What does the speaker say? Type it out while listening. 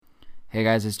Hey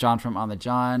guys, it's John from On the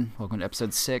John. Welcome to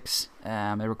episode 6.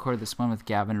 I recorded this one with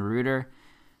Gavin Reuter.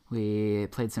 We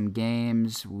played some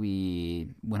games. We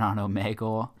went on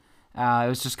Omegle. It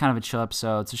was just kind of a chill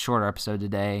episode. It's a shorter episode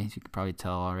today, as you can probably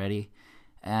tell already.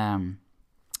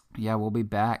 We'll be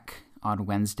back on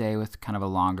Wednesday with kind of a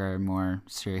longer, more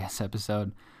serious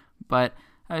episode. But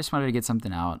I just wanted to get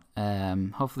something out.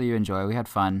 Hopefully you enjoy. We had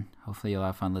fun. Hopefully you'll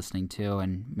have fun listening too,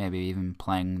 and maybe even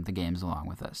playing the games along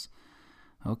with us.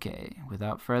 Okay,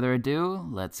 without further ado,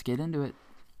 let's get into it.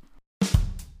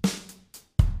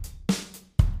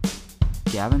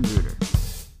 Gavin Reuter.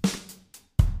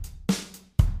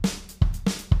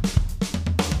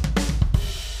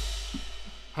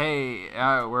 Hey,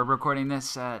 we're recording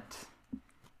this at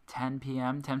 10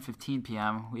 p.m., 10:15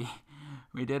 p.m.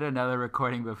 We did another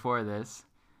recording before this,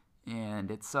 and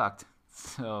it sucked.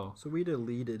 So we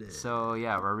deleted it. So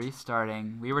yeah, we're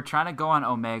restarting. We were trying to go on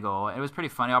Omegle. It was pretty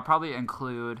funny. I'll probably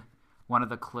include one of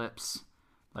the clips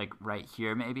like right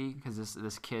here maybe, because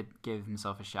this kid gave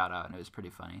himself a shout out and it was pretty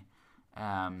funny.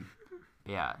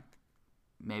 Yeah,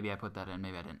 maybe I put that in,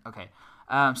 maybe I didn't. Okay,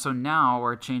 so now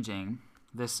we're changing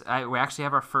this. We actually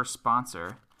have our first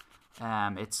sponsor.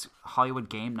 It's Hollywood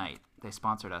Game Night. They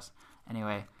sponsored us.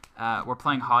 Anyway, we're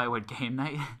playing Hollywood Game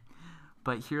Night,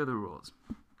 but here are the rules.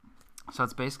 So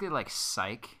it's basically like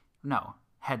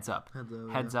Heads Up.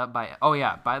 Heads Up by... Oh,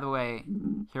 yeah. By the way,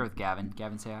 here with Gavin.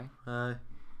 Gavin, say hi.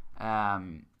 Hi.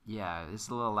 Yeah, this is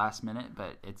a little last minute,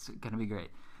 but it's going to be great.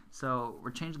 So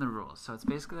we're changing the rules. So it's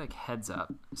basically like Heads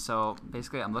Up. So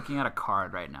basically I'm looking at a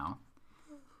card right now.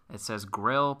 It says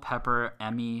Grill, Pepper,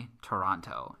 Emmy,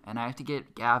 Toronto. And I have to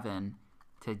get Gavin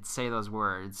to say those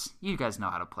words. You guys know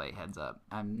how to play Heads Up.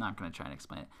 I'm not going to try and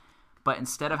explain it. But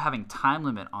instead of having time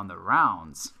limit on the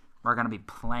rounds... we're going to be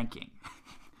planking.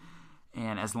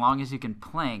 And as long as you can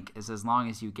plank is as long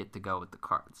as you get to go with the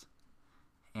cards.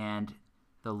 And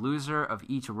the loser of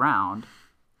each round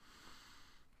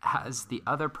has the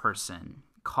other person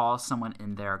call someone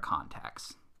in their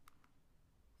contacts.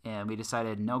 And we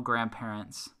decided no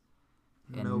grandparents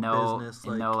and no business,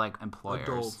 no employers.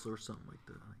 Adults or something like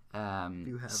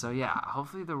that. So yeah,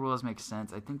 hopefully the rules make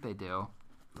sense. I think they do.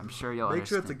 I'm sure you'll make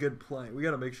sure it's a good play. We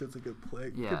got to make sure it's a good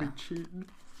play. Yeah. Could be cheating.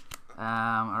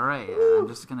 All right, I'm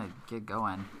just going to get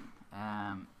going.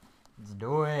 Let's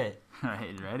do it. All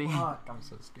right, ready? Fuck, I'm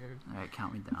so scared. All right,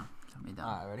 count me down.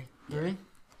 All right, ready? Yeah. 3,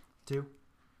 2,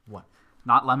 1.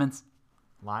 Not lemons.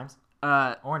 Limes?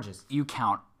 Oranges. You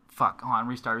count. Fuck, hold on,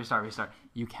 restart.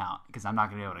 You count, because I'm not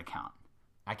going to be able to count.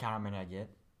 I count how many I get?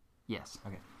 Yes.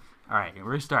 Okay. All right, we're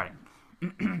restarting.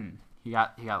 He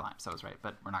got limes, so I was right,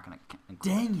 but we're not going to...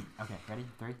 Dang it. Okay, ready?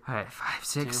 3. All right, 5,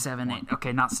 6, 2, 7, 1. 8.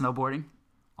 Okay, not snowboarding.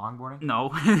 Longboarding?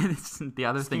 No, it's the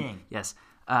other Skiing. thing. Yes.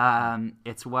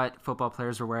 It's what football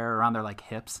players will wear around their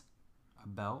hips. A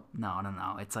belt? No.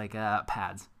 It's like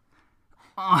pads.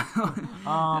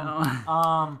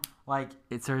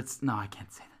 It hurts. No, I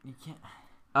can't say that. You can't.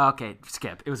 Okay,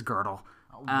 skip. It was girdle.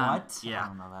 What? Yeah. I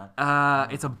don't know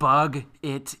that. It's a bug.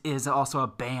 It is also a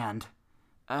band.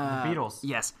 The Beatles?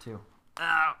 Yes. 2.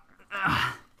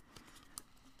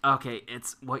 Okay,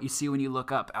 it's what you see when you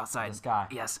look up outside. The sky?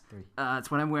 Yes. 3. It's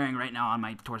what I'm wearing right now on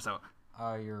my torso.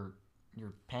 Your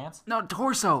pants? No,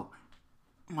 torso.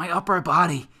 My upper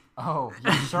body. Oh,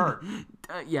 your shirt.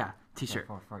 Yeah, t-shirt.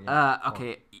 Yeah, 4, yeah.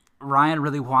 Okay, Ryan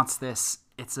really wants this.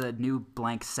 It's a new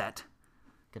blank set.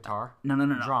 Guitar? No.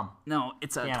 Drum? No,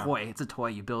 it's a Piano. toy. It's a toy.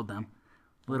 You build them.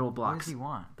 Little blocks. What does he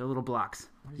want? They're little blocks.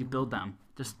 You build them.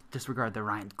 Just disregard the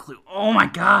Ryan clue. Oh my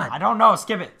god. I don't know.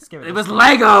 Skip it. It was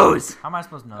Legos. How am I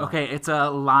supposed to know? Okay, it's a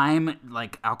lime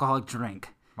alcoholic drink.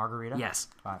 Margarita? Yes.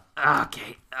 5.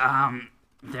 Okay.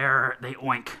 They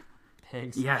oink.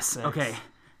 Pigs? Yes. 6. Okay.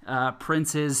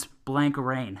 Prince's blank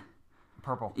rain.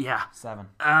 Purple? Yeah. 7.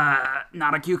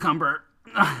 Not a cucumber.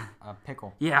 A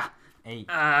pickle? Yeah. 8.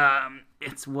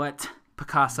 It's what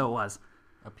Picasso was.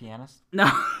 A pianist?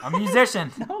 No. A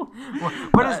musician? No.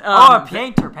 What is... a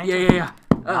painter. Yeah.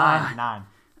 9.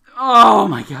 Oh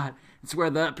my god. It's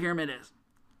where the pyramid is.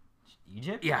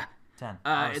 Egypt? Yeah. 10.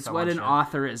 It's what an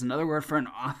author is. Another word for an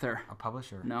author. A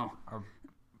publisher? No. A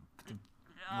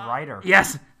writer?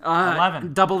 Yes.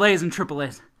 11. Double A's and triple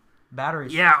A's.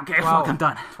 Batteries? Yeah, okay, 12. fuck, I'm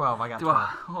done. 12. I got 12.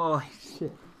 Holy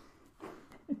shit.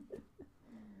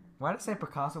 Why did I say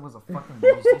Picasso was a fucking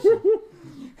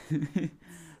musician?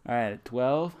 Alright,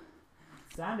 12.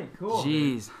 Sounded cool.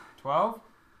 Jeez. 12?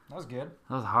 That was good.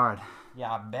 That was hard.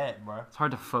 Yeah, I bet, bro. It's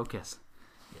hard to focus.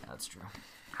 Yeah, that's true.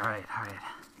 Alright.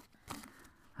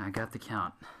 I got the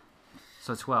count.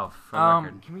 So 12 for the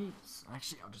record. Can we...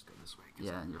 Actually, I'll just go this way.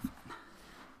 Yeah, you're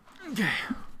fine. Okay.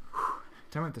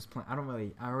 Tell me if this plan. I don't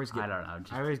really. I always I don't know.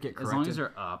 I always get corrected. as long as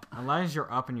you're up. As long as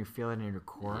you're up and you feel it in your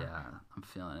core. Yeah, I'm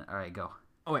feeling it. All right, go.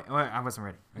 Oh wait, I wasn't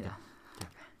ready. Okay. Yeah.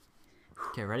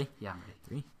 Okay, ready? Yeah, I'm ready.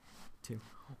 3, 2,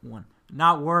 1.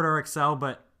 Not Word or Excel,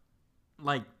 but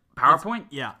like PowerPoint?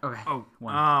 Yeah. Okay. Oh,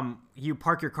 One. you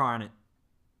park your car on it.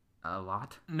 A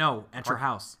lot? No, at your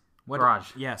house. What?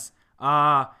 Garage. Yes.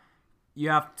 You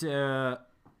have to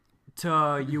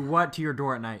you what to your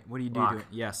door at night? What do you do Lock. to it?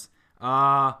 Yes.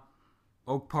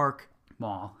 Oak Park.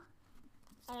 Mall.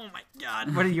 Oh my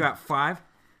God. What are you at 5?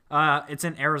 It's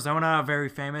in Arizona, very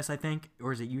famous, I think,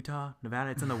 or is it Utah, Nevada?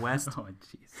 It's in the west. Oh,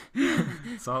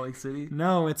 jeez. Salt Lake City?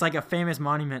 No, it's like a famous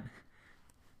monument.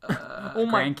 Oh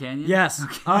my. Grand Canyon? Yes.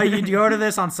 You go to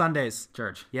this on Sundays.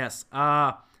 Church. Yes.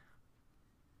 Not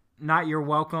you're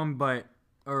welcome, but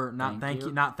or not thank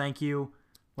you. Not thank you.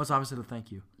 What's opposite of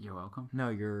thank you? You're welcome. No,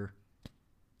 you're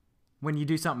when you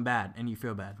do something bad and you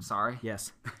feel bad. Sorry.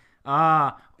 Yes.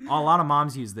 A lot of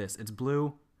moms use this. It's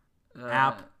blue.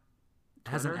 App.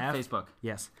 Has an Twitter? F. Facebook.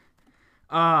 Yes.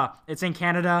 It's in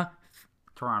Canada.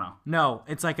 Toronto. No,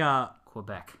 it's like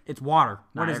Quebec. it's water.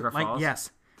 What is Niagara it? Like Falls?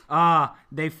 yes.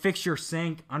 They fix your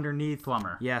sink underneath.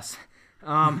 Plumber. Yes.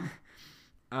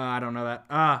 I don't know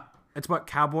that. It's what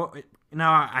cowboy. No,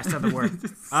 I said the word.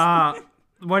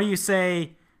 What do you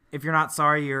say if you're not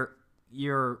sorry?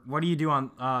 You're. What do you do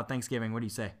on Thanksgiving? What do you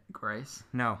say? Grace.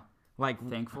 No, like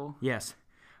Thankful. yes.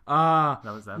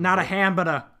 Was Not a hand, but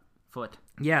a Foot.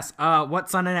 yes. What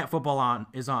Sunday Night Football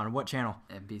is on? What channel?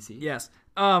 NBC. Yes.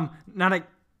 Not a.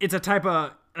 It's a type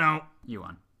of no. You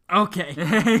won. Okay.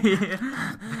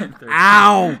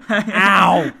 Ow!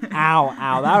 Ow! Ow!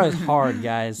 Ow! That was hard,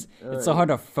 guys. It's so hard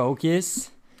to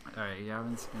focus. All right,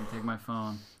 Gavin's gonna take my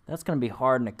phone. That's gonna be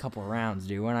hard in a couple rounds,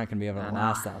 dude. We're not gonna be able to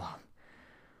last that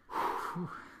long.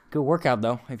 Good workout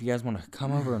though. If you guys want to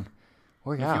come over and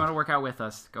work If you want out, to work out with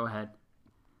us, go ahead.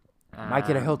 might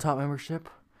get a Hilltop membership.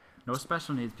 No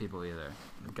special needs people either.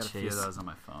 I've got a few of Jeez. those on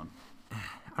my phone.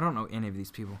 I don't know any of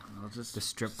these people. I'll just The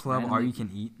strip just club, all randomly- you can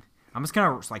eat. I'm just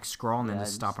gonna like scroll and then Yeah,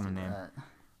 just stop on a do name. that.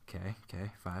 Okay.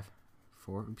 5,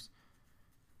 4. Oops.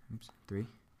 3,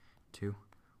 2,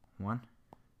 1.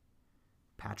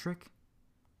 Patrick.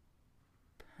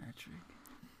 Patrick.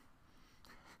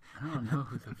 I don't know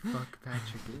who the fuck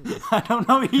Patrick is. I don't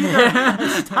know either.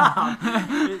 Stop.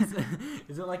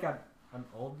 Is it like an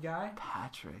old guy?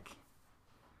 Patrick.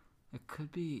 It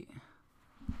could be.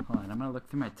 Hold on, I'm gonna look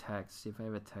through my text, see if I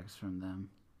have a text from them.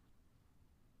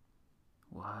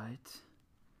 What?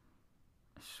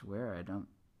 I swear I don't.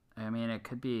 I mean, it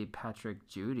could be Patrick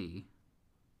Judy.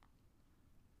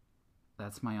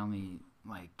 That's my only,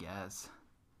 guess.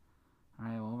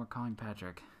 Alright, well, we're calling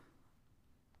Patrick.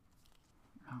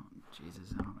 Oh,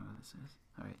 Jesus, I don't know who this is.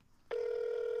 Alright.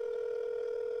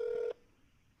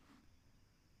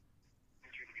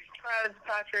 Hi, it's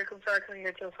Patrick. I'm sorry I couldn't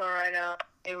get to the phone right now.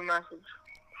 Leave a message.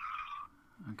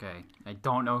 Okay, I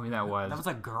don't know who that was. That was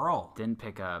a girl. Didn't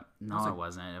pick up. No, was it a-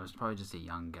 wasn't. It was probably just a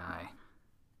young guy.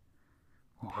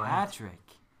 What? Patrick.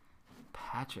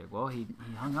 Patrick. Well, he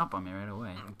hung up on me right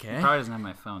away. Okay. He probably doesn't have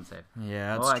my phone saved.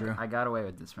 Yeah, that's Well, true. I got away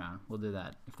with this round. We'll do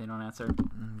that. If they don't answer,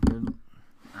 Good.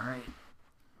 all right.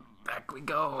 Back we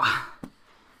go.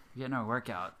 We're getting our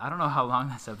workout. I don't know how long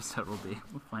this episode will be.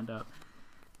 We'll find out.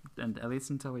 And at least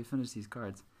until we finish these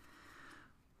cards.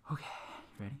 Okay.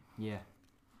 Ready? Yeah.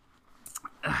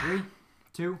 3,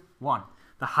 2, 1.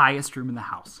 The highest room in the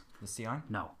house. The ceiling?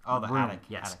 No. Oh, the room. attic.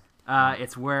 Yes. Attic.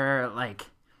 It's where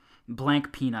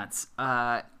blank peanuts.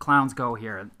 Clowns go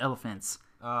here. Elephants.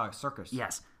 Circus.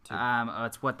 Yes. 2.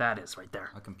 It's what that is right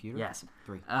there. A computer? Yes.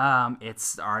 3.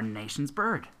 It's our nation's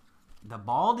bird. The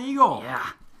bald eagle. Yeah.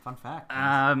 Fun fact.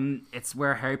 It's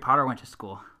where Harry Potter went to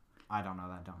school. I don't know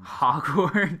that. Don't know.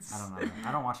 Hogwarts. I don't know that.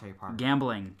 I don't watch Harry Potter.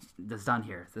 Gambling is done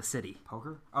here. The city.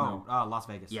 Poker? Oh, Las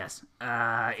Vegas. Yes.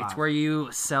 It's where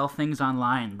you sell things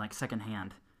online, like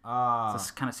secondhand.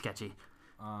 It's kind of sketchy.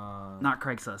 Not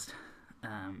Craigslist. I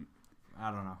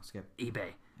don't know. Skip. eBay.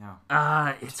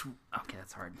 Yeah. It's okay.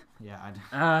 That's hard. Yeah.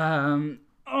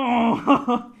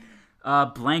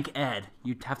 Blank ed.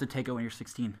 You'd have to take it when you're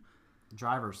 16.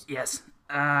 Drivers. Yes.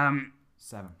 7.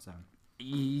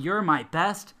 You're my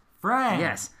best. Friend.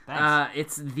 Yes. Thanks.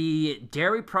 It's the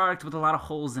dairy product with a lot of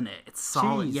holes in it. It's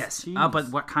solid. Cheese. Yes. Cheese. But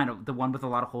what kind of? The one with a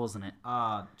lot of holes in it.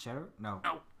 Cheddar? No.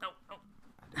 No.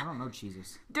 I don't know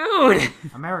cheeses. Dude.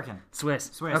 American. Swiss.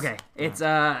 Swiss. Okay. It's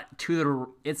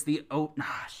it's the oat.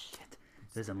 Ah, shit.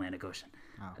 This is Atlantic Ocean.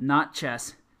 Oh. Not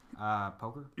chess.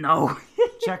 Poker. No.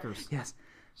 Checkers. Yes.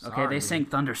 Okay. Sorry, They dude. sang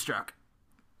Thunderstruck.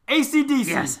 AC/DC.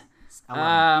 Yes.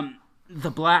 11. The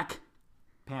black.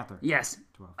 Panther. Yes.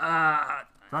 12. Uh.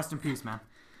 Rest in peace, man.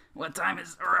 What time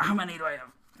is... Or how many do I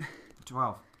have?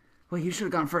 12. Well, you should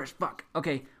have gone first. Fuck.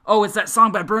 Okay. Oh, it's that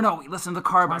song by Bruno. We listened to the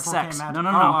car about 24K sex. Magic.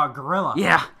 No. Gorilla.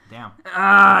 Yeah. Damn.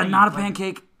 Not a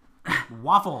pancake.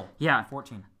 Waffle. Yeah.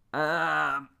 14.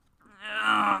 Not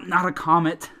a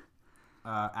comet.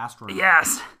 Asteroid.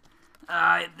 Yes.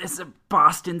 It's a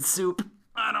Boston soup.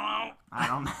 I don't know. I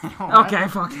don't know. Okay,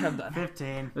 fuck. I'm done. 15.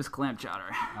 It was clam chowder.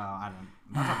 I don't.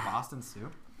 That's a Boston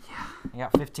soup. Yeah. You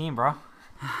got 15, bro.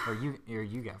 or you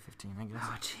got 15, I guess.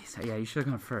 Oh, jeez. Yeah, you should have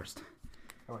gone first.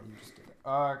 Oh, wait, you just did it.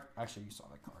 Actually, you saw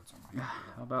the cards.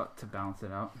 How about to balance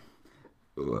it out?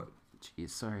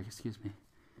 Jeez, sorry. Excuse me.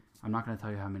 I'm not going to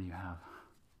tell you how many you have.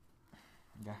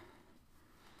 Okay.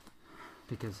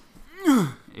 Because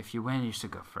if you win, you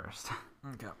should go first.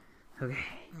 Okay. Okay.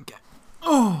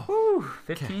 Oh!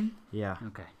 15? Yeah.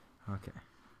 Okay. Okay.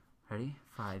 Ready?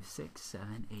 5, 6,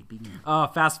 7, 8, begin.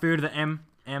 Fast food, the M,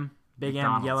 big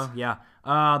McDonald's. M, yellow, yeah.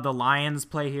 The Lions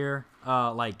play here,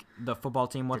 like the football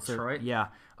team. What's Detroit? Yeah.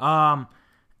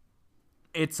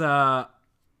 It's no.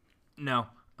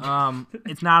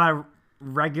 It's not a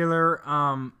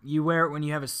regular. You wear it when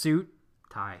you have a suit.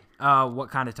 Tie.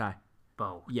 What kind of tie?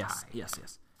 Bow. Yes. Tie.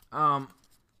 Yes.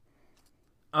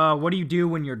 What do you do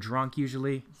when you're drunk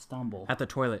usually? Stumble. At the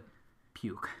toilet.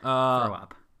 Puke. Throw Uh,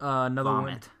 up. Another one.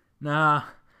 Vomit. Nah.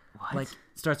 What? Like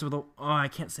starts with a. Oh, I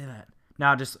can't say that.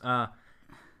 Now just name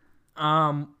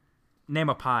a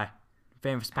pie.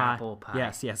 Famous pie. Apple pie.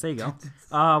 Yes. There you go.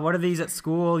 What are these at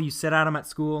school? You sit at them at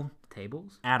school.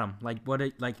 Tables? Adam. Like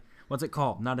what's it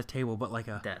called? Not a table, but like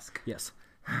a Desk. Yes.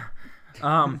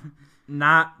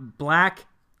 Not black.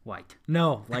 White.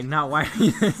 No, like not white.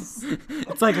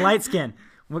 It's like light skin.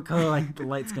 What color? Like the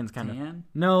light skin's kind of. Tan?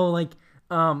 No, like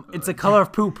it's a color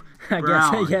of poop. I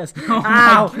Brown. guess. Yes. Oh my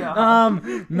Ow.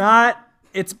 God. Not.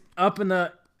 It's up in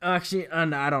the. Actually,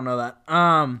 no, I don't know that.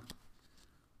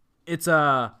 It's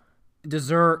a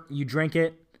dessert. You drink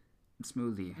it.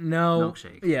 Smoothie. No.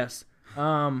 Milkshake. Yes.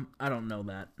 I don't know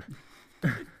that.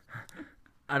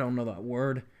 I don't know that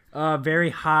word.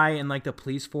 Very high in like the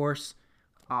police force.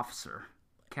 Officer.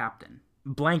 Captain.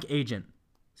 Blank agent.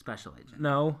 Special agent.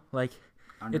 No, like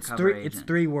Undercover it's three. agent. It's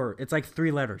 3 words. It's like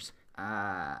 3 letters.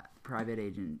 Private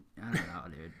agent. I don't know,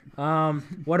 dude.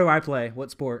 What do I play?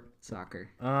 What sport? Soccer.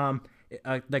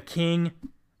 The king,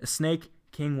 a snake.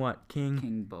 King what? King.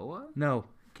 King Boa? No.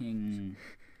 King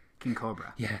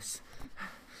Cobra. Yes.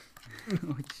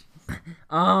 Oh,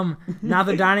 jeez. Now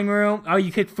the dining room. Oh,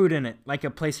 you cook food in it, like a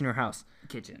place in your house.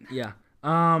 Kitchen. Yeah.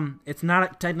 It's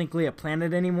not technically a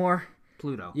planet anymore.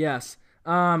 Pluto. Yes.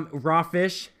 Raw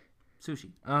fish.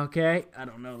 Sushi. Okay. I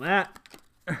don't know that.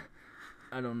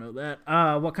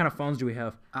 What kind of phones do we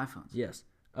have? iPhones. Yes.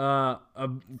 A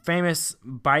famous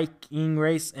biking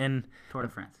race and Tour de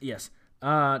France. yes.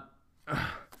 World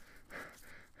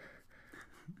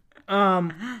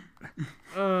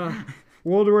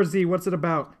War Z. What's it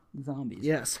about? Zombies.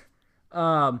 Yes.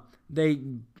 They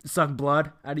suck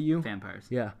blood out of you. Vampires.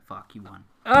 Yeah. Fuck, you won.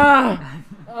 That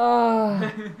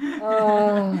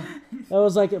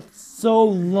was like so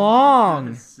long.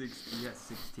 You got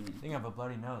 16. I think I have a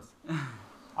bloody nose. I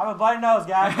have a bloody nose,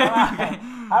 guys. How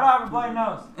do I have a bloody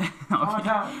nose?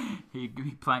 He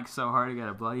planked so hard he got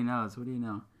a bloody nose. What do you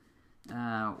know?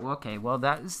 Well, okay. Well,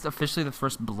 that is officially the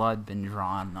first blood been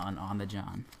drawn on the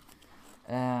John.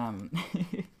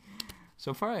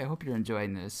 So far, I hope you're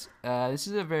enjoying this. This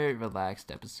is a very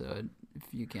relaxed episode, if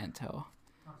you can't tell.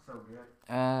 That's so good.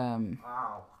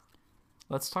 Wow.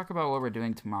 Let's talk about what we're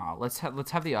doing tomorrow. Let's have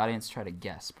the audience try to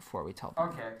guess before we tell them.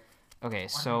 Okay,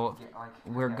 so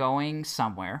we're going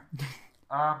somewhere.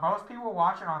 Most people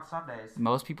watch it on Sundays.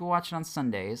 Most people watch it on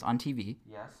Sundays on TV.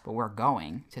 Yes. But we're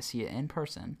going to see it in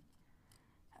person.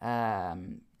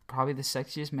 Probably the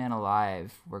sexiest man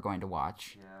alive we're going to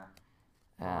watch.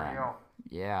 Yeah. Real.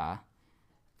 Yeah.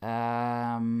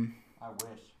 I wish.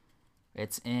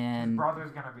 It's in... His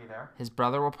brother's gonna be there. His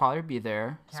brother will probably be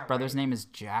there. His Can't brother's wait. name is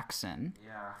Jackson.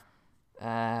 Yeah.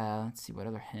 Let's see, what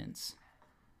other hints?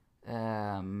 He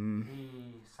sounds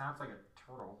like a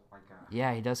turtle. Like a...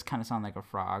 Yeah, he does kind of sound like a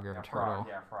frog or a turtle. Frog.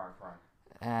 Yeah, frog.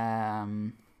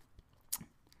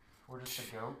 Or just a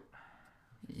goat.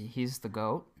 He's the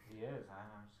goat. He is. I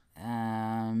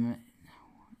know.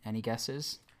 Any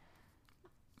guesses?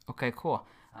 Okay, cool.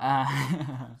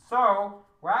 So,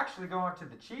 we're actually going to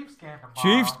the Chiefs game tomorrow.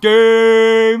 Chiefs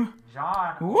game!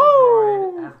 John Woo!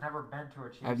 Oldroyd has never been to a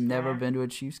Chiefs game. I've never been to a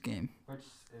Chiefs game. Which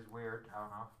is weird. I don't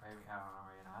know. Maybe not.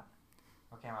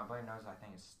 Okay, my bloody nose, I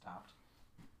think, is stopped.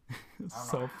 It's I don't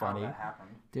so know funny. how that happened.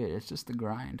 Dude, it's just the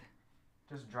grind.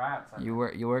 Just dry outside. You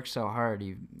work so hard,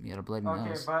 you got a bloody Okay,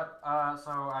 nose. but,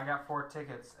 so I got 4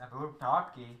 tickets, and Luke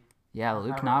Dopke Yeah,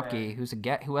 Luke Knopke, who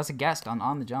was a guest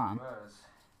on the John.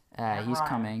 He's Ryan.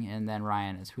 coming, and then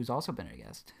Ryan who's also been a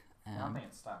guest. I don't think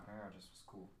it's stop hair. It just was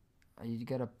cool. You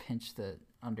gotta pinch the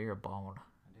under your bald.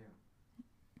 I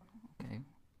do. Okay.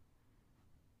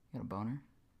 You got a boner?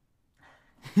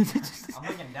 I'm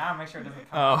looking down, make sure it doesn't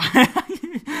come Oh,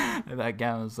 out. that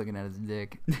guy was looking at his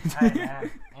dick. Hey,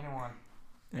 man.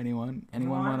 Anyone?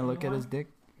 Anyone want to look at his dick?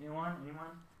 Anyone?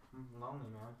 I'm lonely,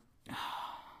 man.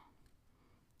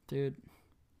 Dude.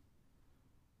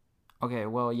 Okay,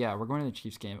 well, yeah, we're going to the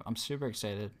Chiefs game. I'm super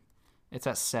excited. It's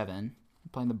at 7.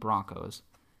 We're playing the Broncos.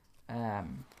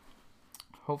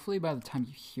 Hopefully by the time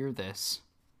you hear this,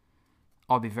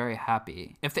 I'll be very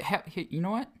happy. If they you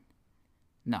know what?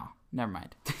 No, never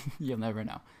mind. You'll never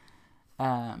know.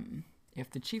 If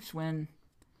the Chiefs win,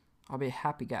 I'll be a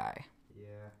happy guy.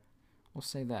 Yeah. We'll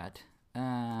say that.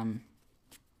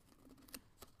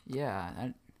 Yeah,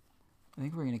 I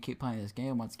think we're going to keep playing this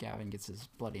game once Gavin gets his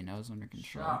bloody nose under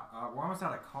control. We're almost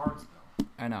out of cards, though.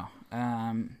 I know.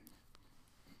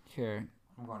 Here.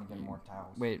 I'm going to get more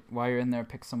towels. Wait, while you're in there,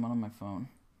 pick someone on my phone.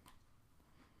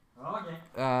 Okay.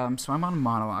 So I'm on a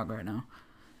monologue right now.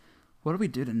 What do we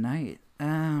do tonight?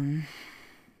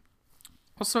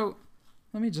 Also,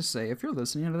 let me just say, if you're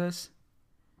listening to this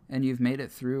and you've made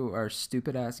it through our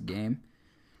stupid ass game,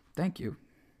 thank you.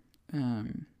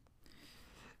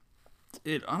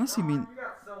 It honestly means You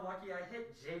got so lucky. I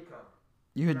hit Jacob.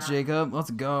 you hit Jacob. Let's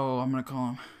go. I'm gonna call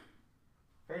him.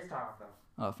 FaceTime, though.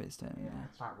 Oh, FaceTime. Yeah,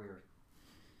 it's not weird.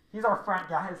 He's our friend,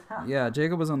 guys. Yeah,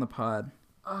 Jacob was on the pod.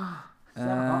 Set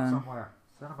him up somewhere.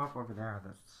 Set him up over there.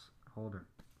 That's Holder.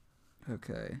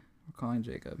 Okay, we're calling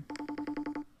Jacob.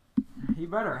 He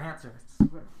better answer.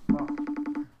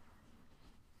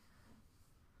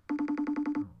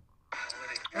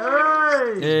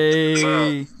 Hey!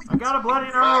 Hey. I got a bloody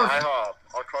nose.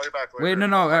 I'll call you back later. Wait,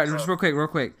 no. Just real quick.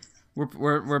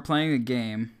 We're playing a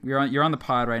game. You're on the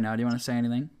pod right now. Do you want to say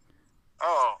anything?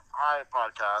 Oh, hi,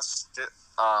 podcast.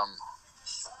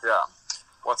 Yeah.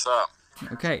 What's up?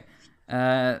 Okay.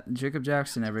 Jacob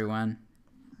Jackson, everyone.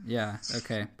 Yeah.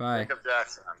 Okay. Bye. Jacob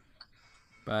Jackson.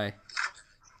 Bye.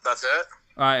 That's it?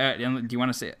 Do you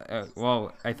want to say?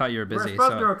 Well, I thought you were We're busy.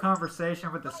 supposed to do So a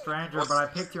conversation with a stranger, but I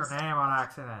picked your name on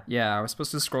accident. yeah, I was supposed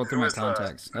to scroll through Who my is that?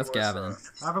 contacts. That's Who is Gavin.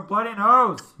 I have a bloody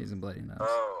nose. He's a bloody nose.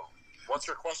 Oh. What's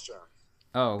your question?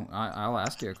 Oh, I'll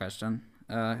ask you a question.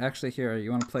 Actually, here,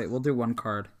 you want to play? We'll do one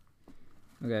card.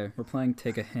 Okay, we're playing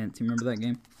Take a Hint. Do you remember that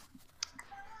game?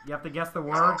 You have to guess the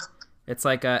word. It's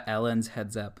like Ellen's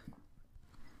Heads Up.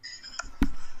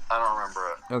 I don't remember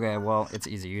it. Okay, well, it's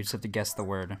easy. You just have to guess the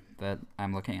word that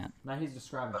I'm looking at. Now he's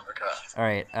describing. Okay. All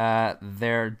right.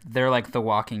 They're like The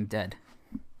Walking Dead.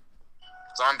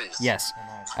 Zombies. Yes.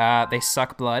 They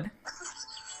suck blood.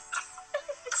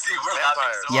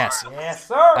 Vampires. Yes. Yes,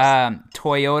 sir.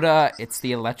 Toyota. It's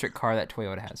the electric car that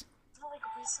Toyota has.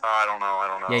 I don't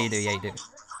know. Yeah, you do.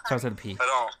 Starts with a P. I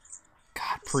don't.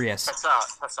 God, Prius.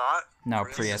 Passat? No,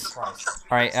 Prius. All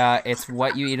right. It's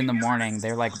what you eat in the morning.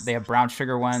 They have brown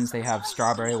sugar ones. They have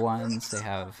strawberry ones.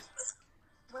 They're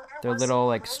little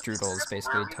like strudels,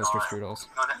 basically toaster strudels.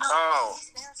 Oh,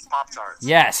 Pop-Tarts.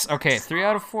 Yes. Okay. 3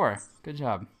 out of 4. Good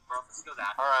job.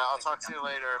 Alright, I'll talk to you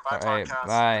later. Bye, All right. podcast.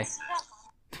 Bye.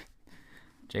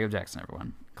 Jacob Jackson,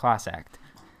 everyone. Class act.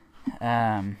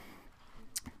 That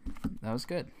was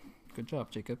good. Good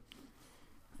job, Jacob.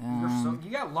 You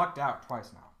got lucked out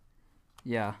twice now.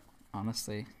 Yeah,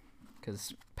 honestly,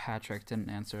 because Patrick didn't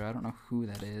answer. I don't know who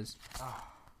that is.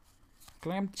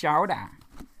 Clam chowder.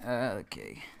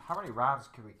 Okay. How many rounds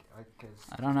could we? Cause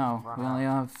I don't know. Run We only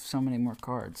have so many more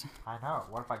cards. I know.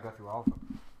 What if I go through all of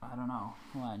them? I don't know.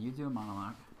 Hold on. You do a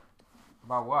monologue.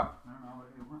 About what? I don't know.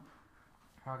 What do you want?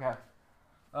 Okay.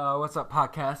 What's up,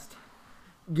 podcast?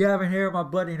 Gavin here. My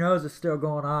bloody nose is still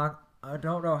going on. I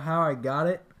don't know how I got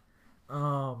it.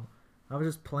 I was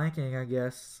just planking, I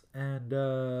guess, and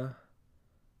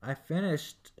I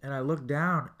finished, and I looked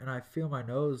down, and I feel my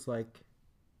nose like,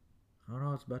 I don't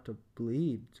know, it's about to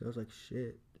bleed. So I was like,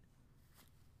 shit.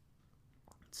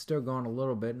 It's still going a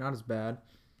little bit, not as bad.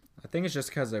 I think it's just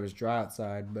because it was dry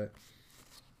outside, but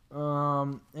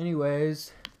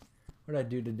anyways, what did I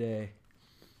do today?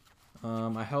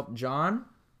 I helped John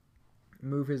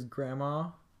move his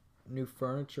grandma new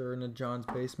furniture into John's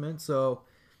basement. So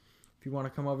if you want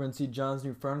to come over and see John's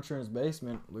new furniture in his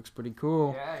basement, it looks pretty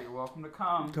cool. Yeah, you're welcome to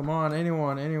come. Come on,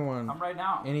 anyone. Come right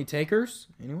now. Any takers?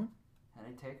 Anyone?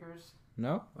 Any takers?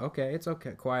 No? Okay, it's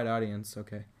okay. Quiet audience.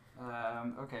 Okay.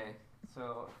 Okay.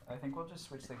 So I think we'll just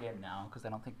switch the game now because I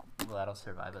don't think that'll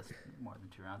survive us more than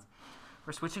 2 rounds.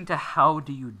 We're switching to How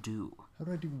Do You Do? How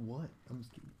do I do what? I'm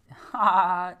just kidding.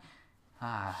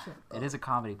 It is a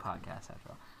comedy podcast after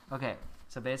all. Okay,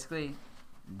 so basically,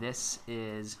 this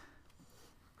is.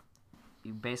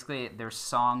 There's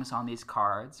songs on these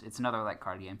cards. It's another like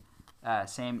card game.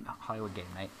 Same Hollywood Game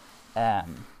Night.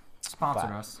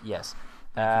 Sponsored us. Yes.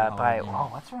 you, By Hollywood Game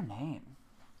Night. what's her name?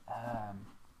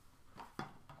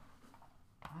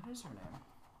 What is her name?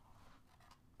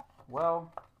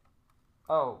 Well,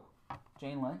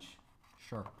 Jane Lynch.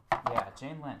 Sure. Yeah,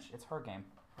 Jane Lynch. It's her game.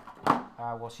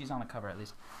 Well, she's on the cover at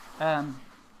least.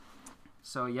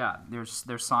 So yeah, there's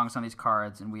songs on these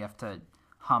cards, and we have to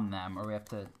hum them or we have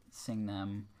to sing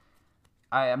them.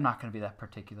 I'm not gonna be that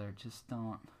particular. Just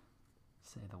don't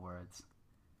say the words.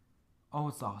 Oh,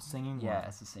 it's the singing one. Yeah,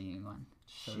 it's the singing one.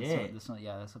 So Shit. This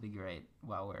will be great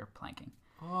while we're planking.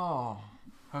 Oh.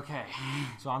 Okay.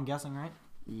 So I'm guessing, right?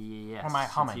 Yes. Or am I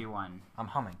since humming? You won. I'm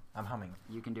humming.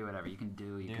 You can do whatever. You can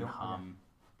do. You can Okay. hum.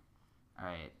 All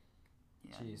right.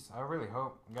 Yeah. Jeez, I really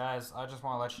hope, guys. I just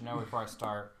want to let you know before I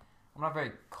start. I'm not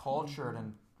very cultured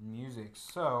in music,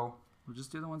 so We'll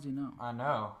just do the ones you know. I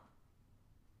know.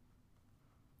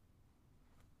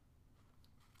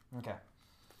 Okay. I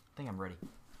think I'm ready.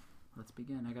 Let's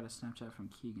begin. I got a Snapchat from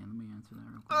Keegan. Let me answer that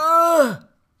real quick.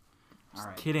 All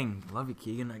right. Kidding. Love you,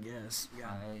 Keegan, I guess.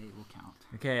 I will count.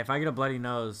 Okay, if I get a bloody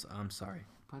nose, I'm sorry.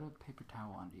 Put a paper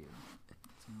towel onto you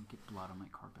so you don't get blood on my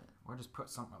carpet. Or just put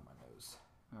something on my nose.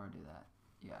 Or do that.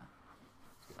 Yeah.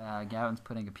 Gavin's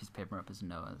putting a piece of paper up his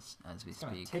nose as we It's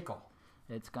gonna speak. tickle.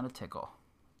 It's gonna tickle.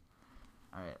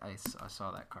 All right, I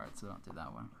saw that card, so don't do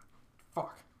that one.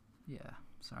 Fuck. Yeah,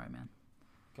 sorry, man.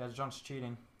 Guys, John's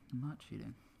cheating. I'm not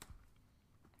cheating.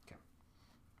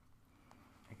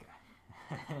 Okay.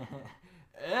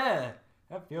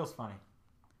 That feels funny.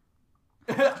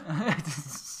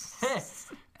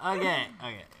 Okay.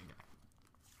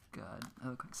 God, I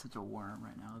look like such a worm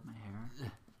right now with my hair.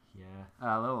 Yeah.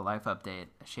 A little life update.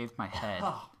 I shaved my head.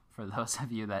 For those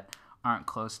of you that aren't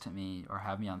close to me or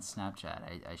have me on Snapchat,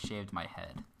 I shaved my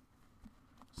head.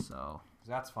 So.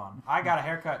 That's fun. I got a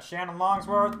haircut. Shannon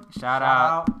Longsworth. Shout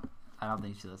out. I don't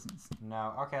think she listens.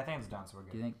 No. Okay, I think it's done, so we're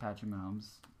Do good. you think Patrick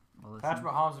Mahomes will listen? Patrick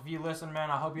Mahomes, if you listen, man,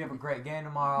 I hope you have a great game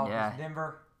tomorrow. Yeah. It's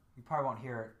Denver. You probably won't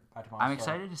hear it by tomorrow. I'm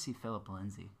excited to see Philip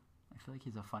Lindsay. I feel like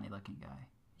he's a funny looking guy.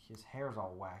 His hair's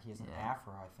all whack. He has an Yeah.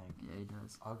 afro, I think. Yeah, he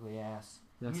does. Ugly ass.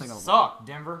 He looks You like a- suck,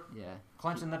 Denver. Yeah.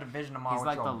 Clinching the division tomorrow. He's with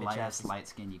like your the bitch lightest asses. light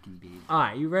skin you can be. All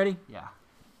right, you ready? Yeah.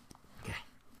 Okay.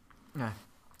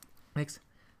 6,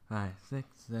 5, 6,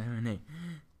 7, 8.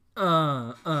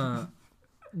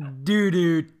 Do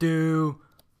do do.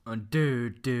 Do do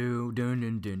do do do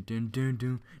do do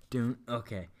do do.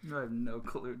 Okay. I have no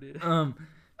clue, dude.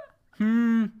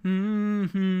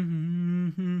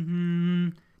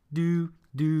 Do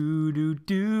do do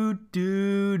do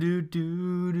do do do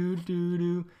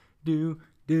do do do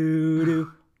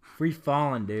do. Free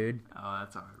falling, dude. Oh,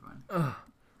 that's a hard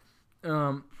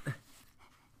one.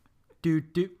 Do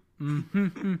do.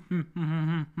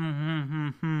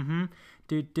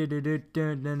 Do do do do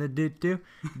do do do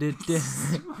do do.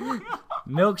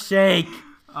 Milkshake.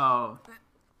 Oh.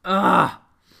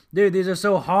 Dude, these are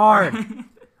so hard.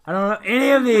 I don't know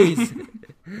any of these.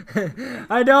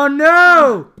 I don't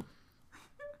know.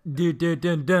 Dun dun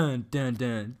dun dun dun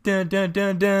dun dun dun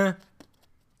dun dun.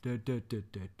 Dun dun dun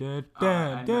dun dun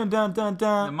dun dun dun The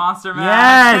dun. Monster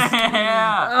Mash. Yes.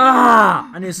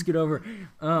 Yeah. I need to scoot over.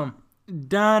 Dun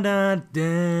dun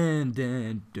dun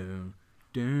dun dun.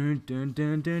 Dun dun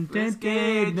dun dun dun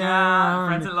Whiskey dun. down.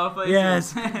 Friends in low places.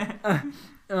 Yes.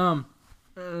 No.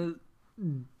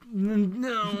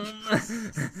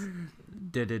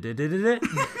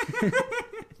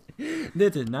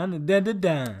 This is not dun dun dun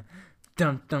dun dun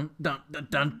dun dun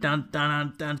dun dun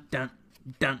dun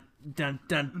dun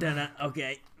dun dun dun.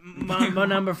 Okay, Mambo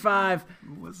number 5.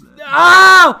 What's that?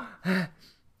 Oh!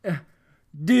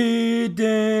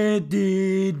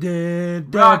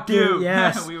 Rock you.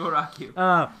 Yes. We will rock you.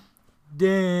 Oh,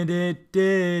 Baby.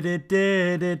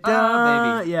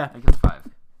 yeah. I guess 5.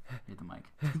 Hit the mic.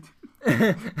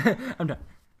 I'm done.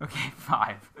 Okay,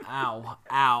 5. Ow,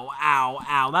 ow, ow,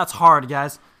 ow. That's hard,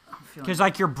 guys. Because,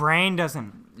 like, your brain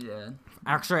doesn't... Yeah.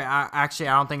 Actually, I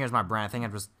don't think it was my brain. I think I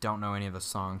just don't know any of the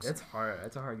songs. It's hard.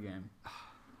 It's a hard game.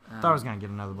 I thought I was going to get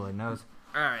another bloody nose.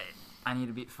 All right. I need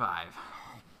to beat 5.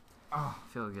 Oh,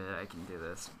 feel good. I can do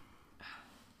this.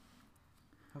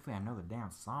 Hopefully I know the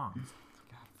damn songs.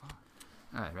 God, fuck.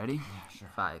 All right, ready? Yeah, sure.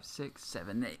 5, 6,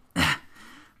 7, 8.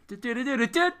 Never gonna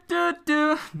let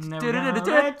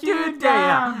you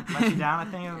down. Let you down, I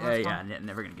think. Yeah,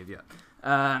 never gonna give you up.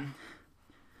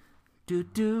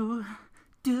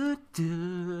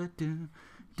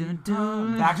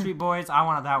 Backstreet Boys, I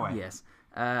Want It That Way. Yes.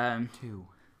 2.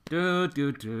 Do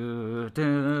do do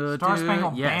do. Star do.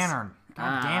 Spangled Yes. Banner.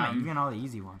 God damn it! You get all the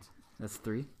easy ones. That's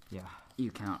 3. Yeah. You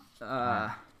count.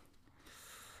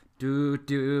 Do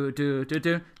do do do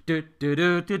do do do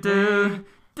do do do.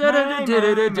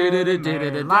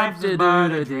 Life is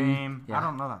but a dream. Yeah. I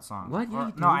don't know that song. What? Yeah,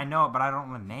 you No, do. I know it, but I don't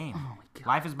know the name. Oh my god.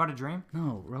 Life is but a dream.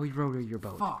 No, row your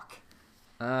boat. Fuck.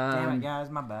 Damn it, Um, guys,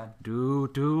 my bad. do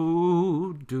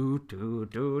do do do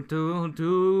do do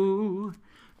do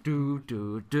do do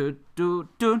do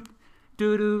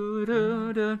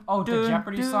do do. Oh, the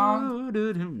Jeopardy song?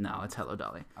 No, it's Hello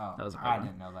Dolly. Oh, That was a I hard one.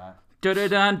 didn't know that. Da da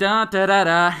da da da da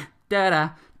da da da.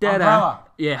 Umbrella.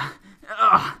 Yeah.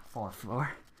 Ugh. 4. 4.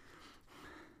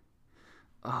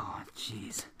 Oh,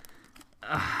 jeez.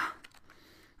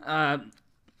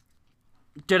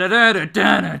 Da da da da da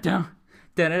da da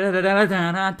da da da da da da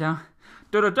da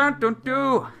da da da do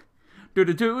do do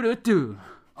do do do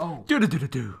Oh. do do do do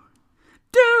do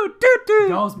do do do.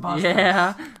 Ghostbusters.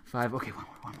 Yeah. 5. Okay, one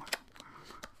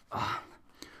more.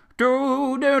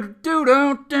 Do do do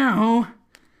do do.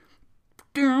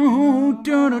 Do do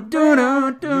do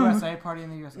do do. USA, Party in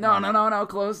the USA. No,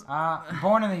 close.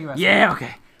 Born in the USA. Yeah,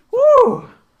 okay. Woo!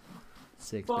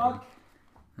 6, Fuck. baby.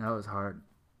 That was hard.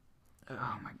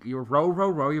 Oh my, you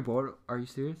row your boat. Are you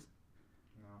serious?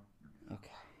 No.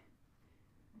 Okay.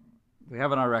 We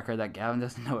have on our record that Gavin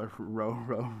doesn't know what row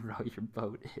your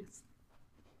boat is.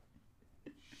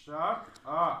 Shut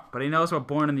up. But he knows what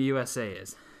Born in the USA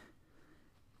is.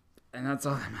 And that's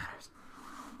all that matters.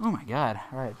 Oh my god.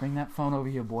 Alright, bring that phone over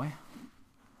here, boy.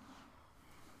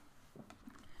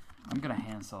 I'm gonna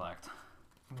hand select.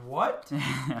 What?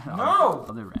 I'll No!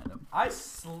 do random. I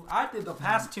did the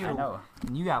past 2. I know.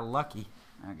 And you got lucky.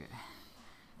 Okay.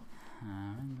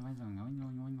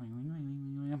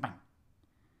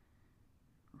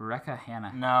 Rekha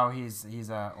Hannah. No, he's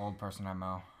a old person I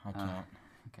know. I can't.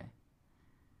 Okay.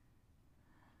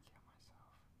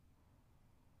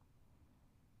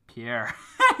 Pierre.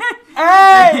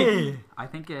 Hey! I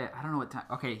think I don't know what time.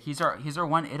 Okay, he's our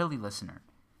one Italy listener,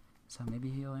 so maybe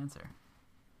he'll answer.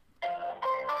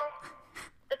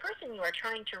 The person you are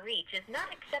trying to reach is not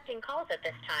accepting calls at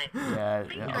this time. Yeah,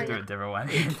 I'll do a different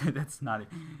one. That's not.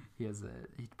 He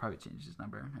probably changed his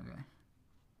number. Okay.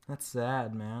 That's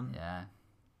sad, man. Yeah.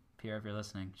 Pierre, if you're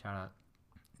listening, shout out.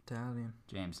 Italian.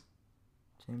 James.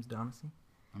 James Donacy?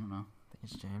 I don't know. I think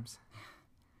it's James.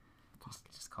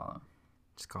 Just call him.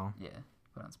 Just call him. Yeah.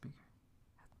 Put on speaker.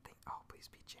 Oh, please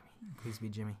be Jimmy. Please be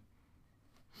Jimmy.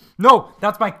 No,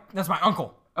 that's my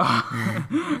uncle.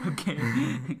 Oh. Okay.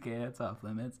 Okay, that's off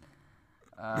limits.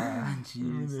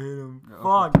 Jeez.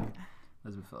 Fuck.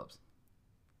 Elizabeth Phillips.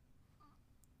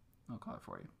 I'll call it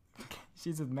for you.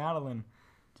 She's with Madeline.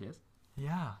 She is?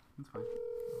 Yeah. That's fine.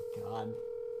 Oh, God.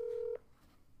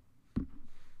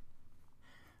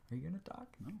 Are you gonna talk?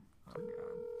 No. Oh,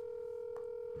 God.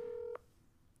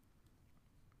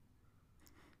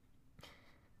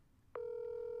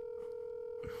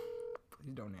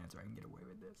 Please don't answer. I can get away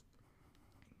with this.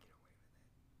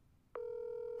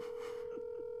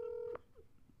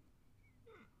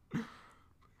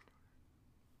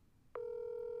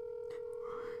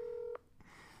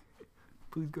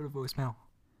 Please go to voicemail.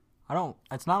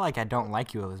 It's not like I don't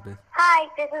like you, Elizabeth. Hi,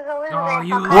 this is Elizabeth. Oh,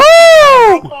 you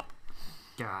Woo!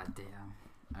 God damn.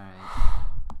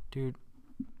 Alright. Dude,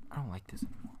 I don't like this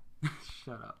anymore.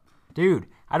 Shut up. Dude,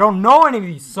 I don't know any of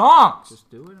these songs. Just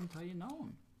do it until you know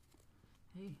them.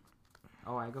 Hey.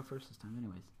 Oh, I go first this time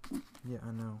anyways. Yeah,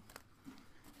 I know.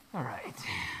 Alright.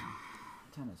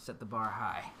 Time to set the bar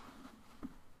high.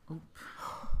 Oop.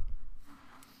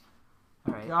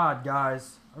 Alright. God,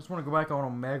 guys, I just want to go back on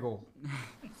Omegle.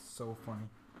 So funny.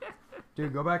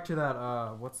 Dude, go back to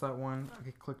that, what's that one I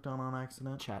get clicked on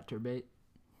accident? Chatterbait.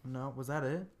 No, was that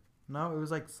it? No, it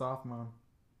was like Soft Mode.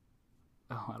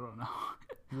 Oh, I don't know.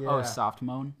 Yeah. Oh, Soft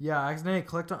Moan. Yeah, I accidentally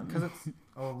clicked on, because it's,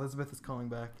 oh, Elizabeth is calling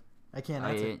back. I can't Oh,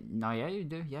 answer. yeah. No, yeah, you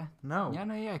do. Yeah. No. Yeah,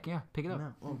 no, yeah. Pick it up.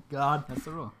 No. Oh, God. That's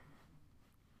the rule.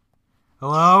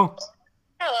 Hello?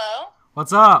 Hello?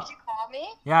 What's up? Did you call me?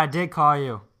 Yeah, I did call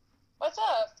you. What's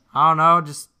up? I don't know,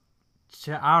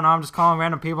 I'm just calling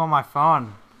random people on my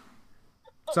phone.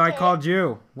 So I Okay. called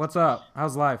you. What's up?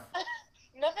 How's life?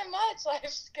 Nothing much.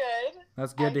 Life's good.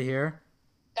 That's good to hear.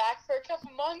 Back for a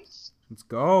couple months. Let's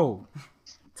go.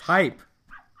 Type.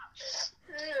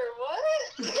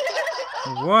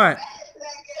 What? What?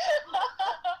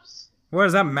 What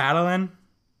is that, Madeline?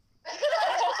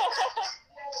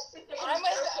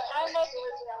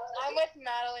 I'm with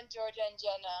Madeline, Georgia, and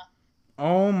Jenna.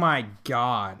 Oh my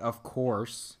God, of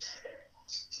course.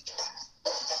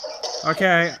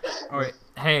 Okay. Oh, wait.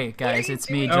 Hey, guys, it's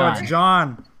me, Oh, John. it's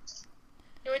John.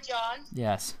 You with John?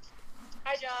 Yes.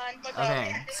 Hi, John. What's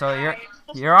Okay, up? so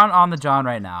you're on the John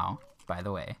right now, by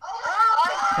the way.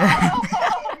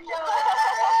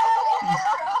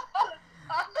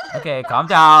 Okay, calm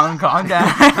down.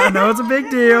 I know it's a big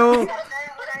deal. When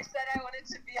I said I wanted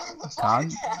to be on the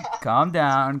podcast. Calm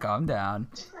down.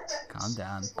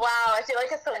 Wow, I feel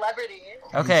like a celebrity.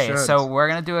 Okay, should. so we're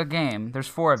gonna do a game. There's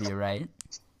 4 of you, right?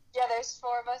 Yeah, there's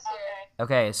 4 of us here.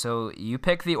 Okay, so you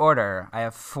pick the order. I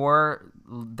have 4.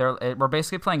 We're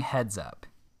basically playing heads up,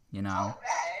 you know.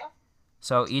 Okay.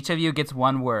 So each of you gets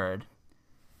 1 word,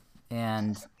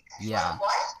 and yeah,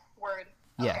 What? Word.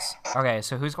 yes. Okay,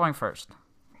 so who's going first?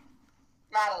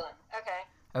 Madeline. Okay.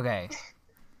 Okay,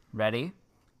 ready?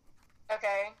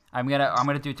 Okay.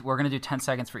 We're gonna do 10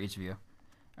 seconds for each of you.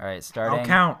 All right, starting. I'll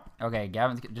count. Okay,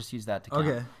 Gavin, just use that to count.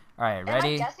 Okay. All right, Am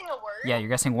ready? I guessing a word? Yeah, you're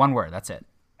guessing 1 word. That's it.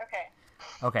 Okay.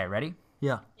 Okay, ready?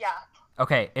 Yeah. Yeah.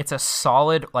 Okay, it's a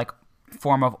solid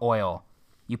form of oil.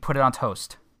 You put it on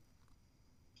toast.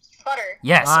 Butter.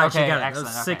 Yes. Ah, okay. she got it. Excellent.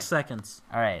 That was okay. 6 seconds.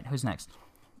 All right. Who's next?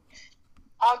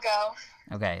 I'll go.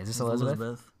 Okay. Is this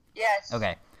Elizabeth? Yes.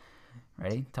 Okay.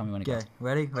 Ready? Tell me when to Okay. go.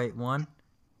 Ready? Wait. 1,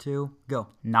 2, go.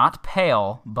 Not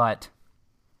pale, but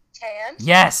Tan.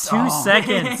 yes. 2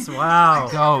 seconds. Wow.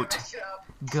 Goat.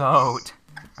 Goat.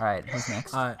 All right. Who's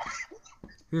next? All right.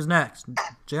 Who's next?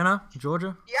 Jenna?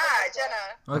 Georgia? Yeah,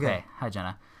 Jenna. Okay. Hi,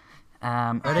 Jenna.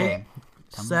 Ready? Okay.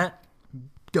 Tell me. Set.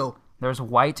 Go. There's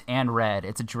white and red.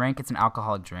 It's a drink. It's an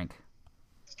alcoholic drink.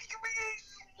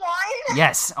 Wine.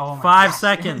 Yes. Oh my 5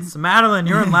 seconds. Madeline,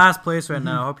 you're in last place right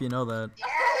now. I hope you know that.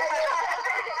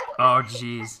 Oh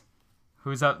jeez.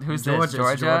 Who's up? Who's this?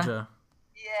 Georgia. it's Georgia.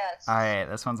 Yes. All right.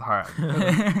 This one's hard.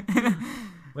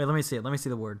 Wait, let me see it. Let me see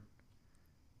the word.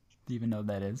 Do you even know what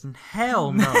that is?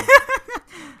 Hell no.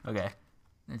 Okay.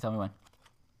 Tell me when.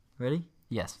 Ready?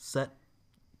 Yes. Set.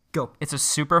 Go. It's a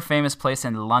super famous place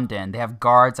in London. They have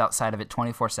guards outside of it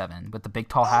 24/7 with the big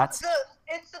tall hats.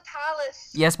 It's the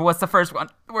palace. Yes, but what's the first one?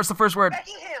 What's the first word?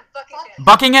 Buckingham.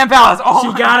 Buckingham Palace. Oh,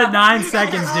 She got it 9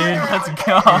 seconds, dude. let's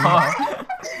go.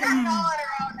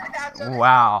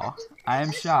 Wow, I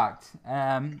am shocked.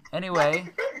 Anyway,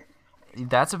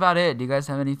 that's about it. Do you guys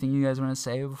have anything you guys want to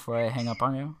say before I hang up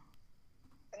on you?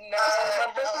 No,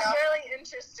 this is really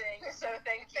interesting, so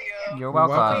thank you. You're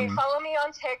welcome. welcome. Follow me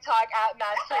on TikTok at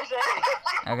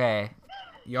MadsPrison. Okay.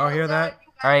 Y'all hear that?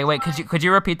 All right. Wait. Could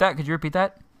you repeat that? Could you repeat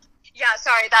that? Yeah,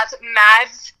 sorry, that's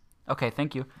Mads. Okay.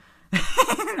 Thank you.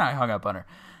 I hung up on her.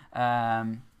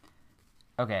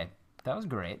 Okay. That was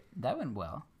great. That went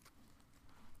well.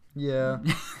 Yeah.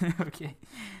 Okay.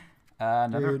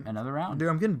 Another Dude. another round. Dude,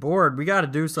 I'm getting bored. We got to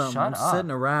do something. Shut I'm up.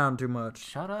 sitting around too much.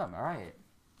 Shut up. All right.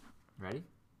 Ready?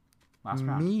 Last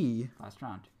round. Me? Last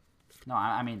round. No,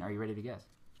 I mean, are you ready to guess?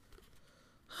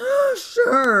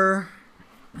 Sure.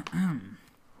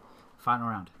 Final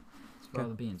round. Spill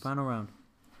the beans. Final round.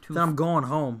 Two, Then I'm going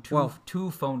home. Well,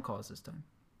 two phone calls this time.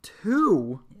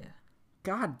 2? Yeah.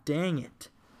 God dang it.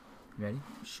 Ready?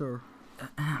 Sure.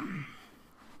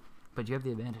 But you have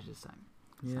the advantage this time.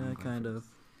 Yeah, I'm going kind first.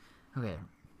 of. Okay.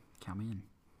 Count me in.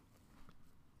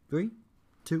 3,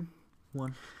 2,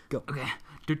 1, go. Okay.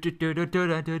 No.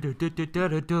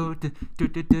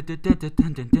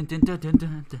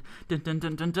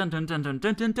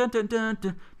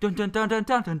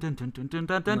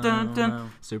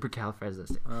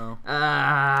 Supercalifragilistic. Oh.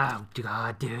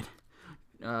 God, dude.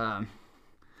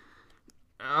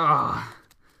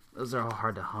 Those are all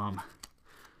hard to hum.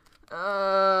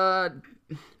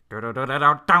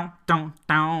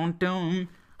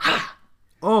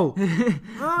 Oh.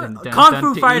 Kung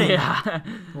Fu fighting. Yeah.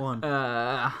 1.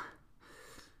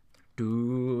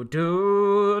 Do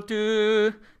do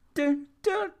do do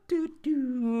do do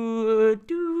do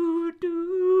do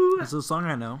do. This is a song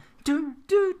I know. Do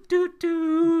do do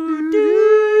do do.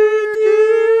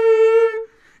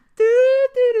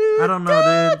 I don't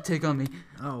know, dude. Take on me.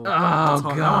 Oh, Oh, that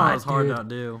one God, was hard dude. to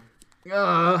do.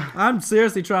 Uh, I'm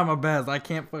seriously trying my best. I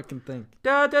can't fucking think.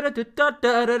 da da da da da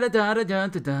da da da da da da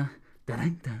da da da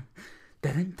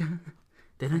da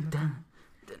da da da.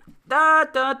 Da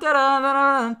da da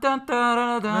da da da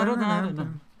da da da da.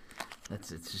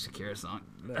 That's it's just a Shakira song.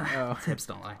 Oh. Hips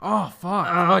don't lie. Oh, fuck.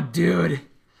 Oh, dude.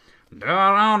 Oh.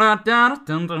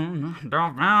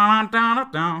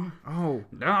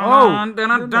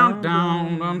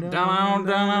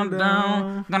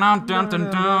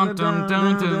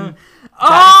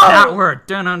 That word.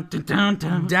 Down.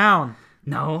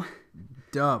 No.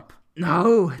 Up.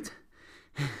 No.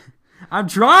 I'm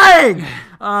trying.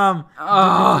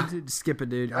 Oh, Skip it,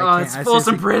 dude. I oh can't. it's I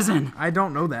Folsom seriously- Prison. I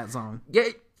don't know that song. Yeah,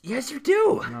 yes, you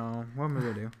do. No. What am I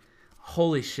gonna do?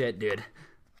 Holy shit, dude.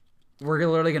 We're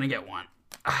literally gonna get one.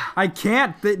 I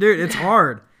can't, dude. It's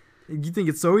hard. You think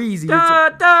it's so easy? Da,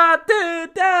 da, da,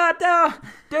 da, da,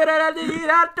 da, da,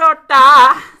 da, da,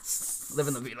 da.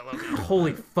 Living the Vita Loco.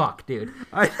 Holy fuck, dude.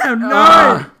 I have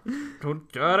no. Oh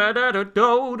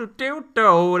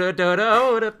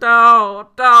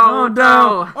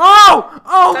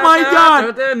my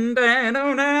God!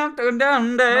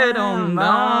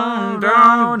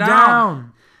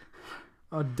 Down.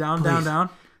 Oh, down.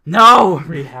 No,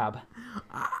 Rehab.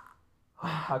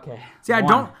 Okay. See, I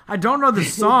don't know the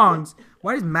songs.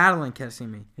 Why is Madeline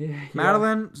kissing me?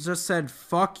 Madeline just said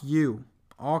 "fuck you,"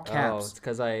 all Oh, caps. it's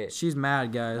because She's mad, I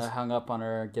guys. hung up on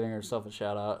her, giving herself a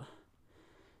shout out.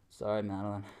 Sorry,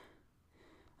 Madeline.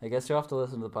 I guess you'll have to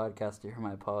listen to the podcast to hear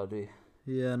my apology.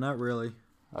 Yeah, not really.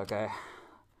 Okay.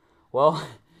 Well,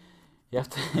 you have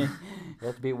to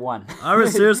beat one. I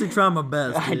was seriously trying my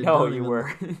best. I dude. know Don't you even-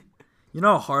 were. You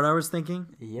know how hard I was thinking?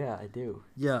 Yeah, I do.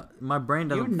 Yeah, my brain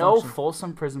You doesn't know function.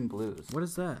 Folsom Prison Blues. What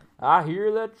is that? I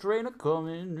hear that train a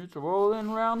coming, it's rolling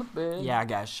around the bend.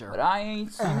 guys, sure. But I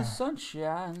ain't seen the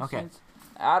sunshine Okay. since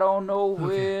I don't know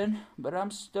when, but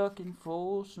I'm stuck in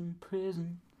Folsom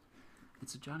Prison.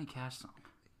 It's a Johnny Cash song.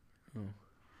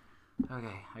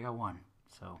 Okay, I got one.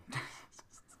 So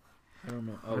I don't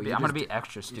know. I'm gonna be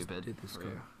extra stupid. this for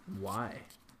you. Why?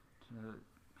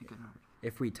 Make it hard.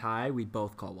 If we tie, we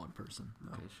both call one person.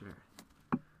 Okay, sure.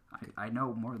 I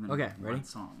know more than Okay, one ready?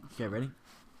 song. Okay, ready?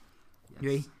 Yes.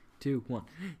 3, 2, 1.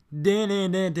 Dun,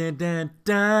 dun, dun, dun, dun,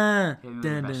 dun, Give me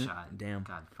dun, the best dun. shot. Damn.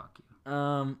 God, fuck you.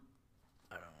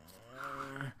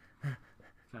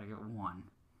 Gotta get one.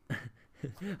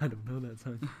 I don't know that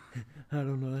song. I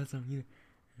don't know that song either.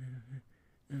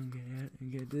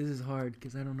 Okay, this is hard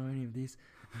because I don't know any of these.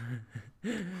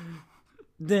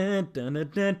 Dun, dun, dun,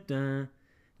 dun, dun.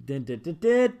 Dun, dun, dun,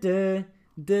 dun, dun.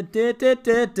 Dun, dun, dun,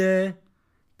 dun, dun.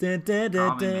 Dun, dun, Call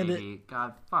dun, me dun, dun. maybe.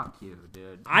 God, fuck you,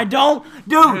 dude. I don't, dude.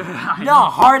 You know how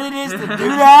hard it is to do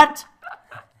that.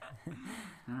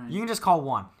 Alright. You can just call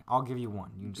one. I'll give you one.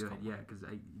 You can just Good, call. yeah, because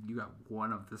you got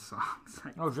one of the songs.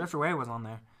 Oh, Drift Away was on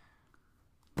there.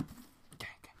 Okay.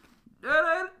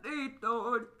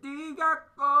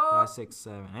 5, 6,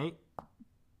 7, 8.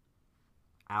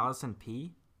 Allison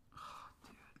P.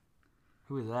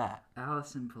 Who is that?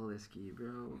 Allison Polisky,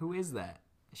 bro. Who is that?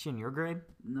 Is she in your grade?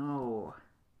 No.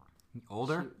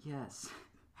 Older? Yes.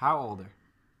 How older?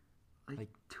 Like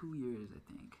 2 years, I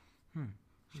think.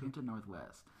 She went to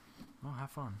Northwest. Oh,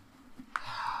 have fun.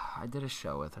 I did a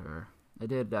show with her. I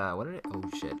did, what did I, oh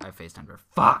shit, I FaceTimed her.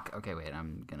 Fuck! Okay, wait,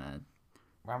 I'm gonna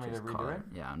Want me to just call redo her. it?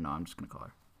 Yeah, no, I'm just gonna call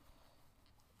her.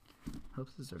 Hope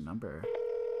this is her number.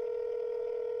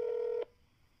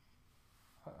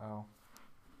 Uh-oh.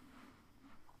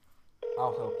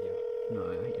 I'll help you.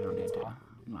 No, you don't need to. awkward,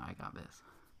 No, I got this.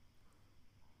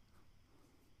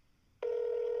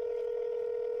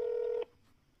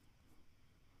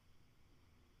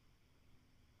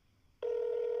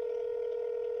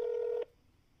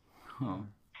 Oh.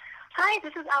 Hi,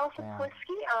 this is Allison Damn.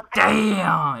 Polisky.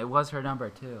 Damn! It was her number,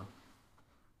 too.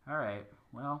 Alright,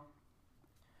 well.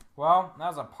 Well, that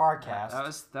was a podcast.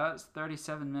 That was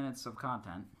 37 minutes of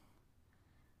content.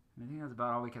 I think that's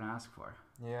about all we can ask for.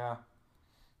 Yeah.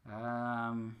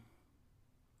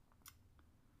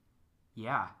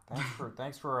 Yeah.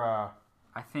 Thanks for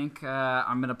I think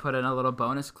I'm gonna put in a little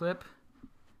bonus clip.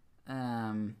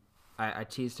 I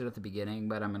teased it at the beginning,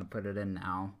 but I'm gonna put it in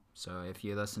now. So if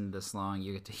you listen this long,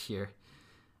 you get to hear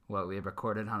what we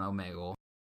recorded on Omegle.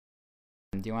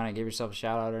 Do you want to give yourself a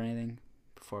shout out or anything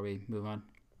before we move on?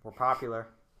 we're popular.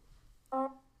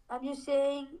 I'm just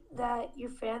saying that your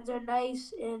fans are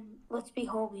nice and let's be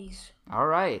homies. All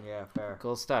right. Yeah, fair.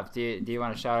 Cool stuff. Do you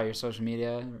want to shout out your social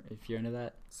media if you're into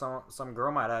that? Some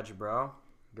girl might add you, bro.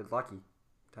 Good lucky.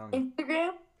 Telling you.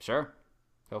 Instagram, Sure.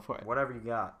 Go for it. Whatever you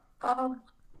got.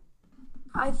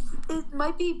 it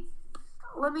might be.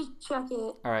 Let me check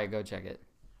it. All right, go check it.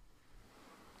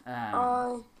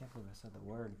 Can't believe I said the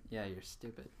word. Yeah, you're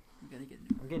stupid. You gotta get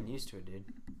new. I'm getting used to it, dude.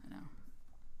 I know.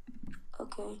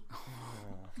 Okay.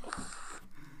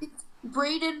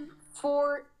 Braden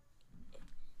 4.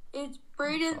 It's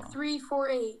Braden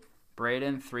 348.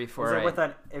 Braden Is 348. it with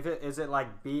an? Is it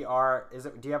like BR? Is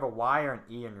it? Do you have a Y or an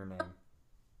E in your name?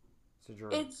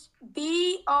 It's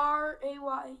BRAY.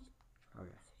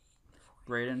 Okay.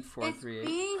 Braden It's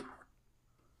 438.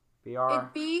 BR.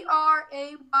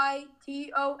 It's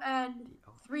BRAYTON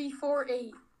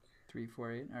 348.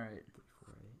 348. All right.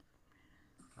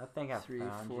 I think I found you.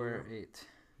 348.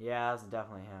 Yeah, that's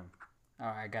definitely him. All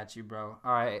right, I got you, bro.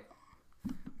 All right.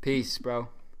 Peace, bro.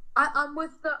 I'm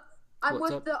with the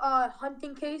What's up?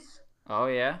 hunting case. Oh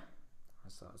yeah. I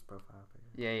saw his profile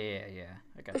picture. Yeah.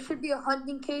 I got It you. should be a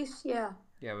hunting case. Yeah.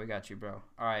 Yeah, we got you, bro.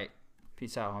 All right.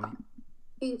 Peace out, homie.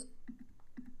 Peace.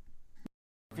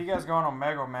 If you guys go on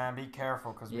Omegle, man, be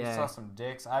careful because we Yeah. saw some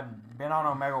dicks. I've been on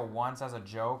Omegle once as a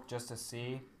joke just to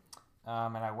see,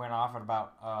 and I went off at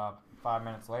about 5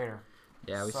 minutes later.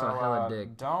 Yeah, we So, saw hella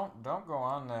dick. Don't go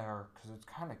on there because it's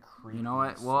kind of creepy. You know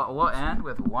what? So- We'll end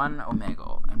with one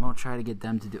Omegle, and we'll try to get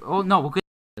them to do. Oh no, we'll get.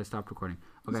 Stop recording.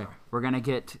 Okay, we're gonna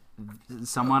get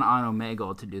someone on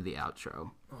Omegle to do the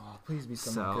outro. Oh, please be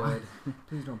someone So- good.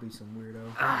 Please don't be some weirdo.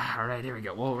 All right, here we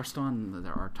go. Well, we're still on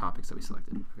our topics that we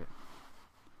selected. Okay.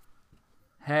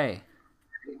 Hey.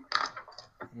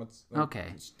 What's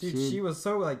Okay. Dude, she was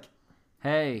so like.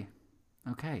 Hey.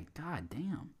 Okay. God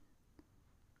damn.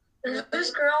 There's this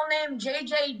girl named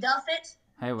JJ Duffett.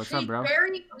 Hey, what's She's up, bro?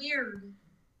 very weird.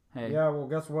 Hey. Yeah, well,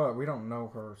 guess what? We don't know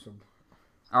her, so.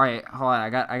 All right, hold on. I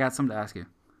got something to ask you.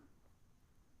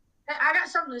 Hey, I got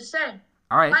something to say.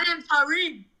 All right. My name's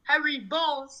Harry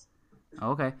Balls.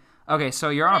 Okay. Okay. So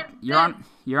you're on a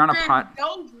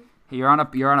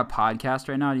podcast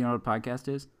right now. Do you know what a podcast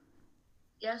is?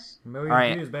 Yes. Million All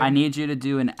right. views, baby. I need you to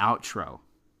do an outro.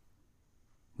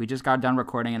 We just got done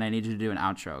recording, and I need you to do an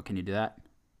outro. Can you do that?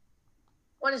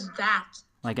 What is that?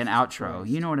 Like an outro.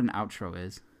 You know what an outro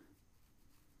is.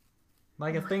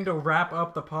 Like a thing to wrap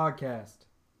up the podcast.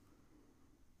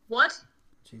 What?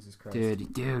 Jesus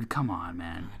Christ. Dude, come on,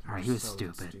 man. All right, he was So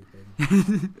stupid.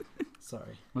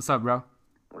 Sorry. What's up, bro?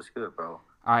 What's good, bro?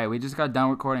 All right, we just got done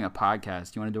recording a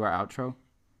podcast. You want to do our outro?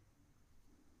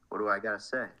 What do I gotta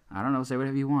say? I don't know. Say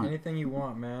whatever you want. Anything you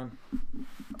want, man.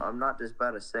 I'm not just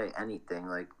about to say anything.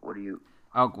 Like, what do you?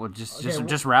 Oh, well, just Okay,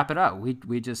 just wrap it up.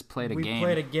 We just played a We game.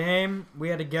 played a game. We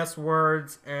had to guess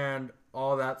words and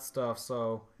all that stuff.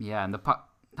 So Yeah, and the Oh,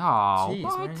 Jeez,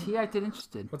 what? man. He acted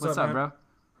interested. What's What's up, up, man?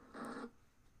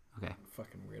 bro? Okay.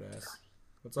 fucking weird ass.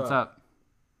 What's What's up? up?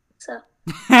 What's up?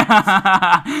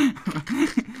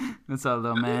 What's up,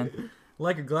 little man?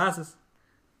 Like your glasses.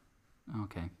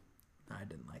 Okay. I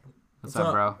didn't like them. What's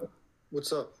up, bro?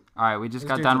 What's up? All right, we just This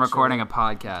got dude's done a recording troll.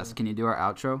 a podcast. Can you do our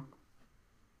outro?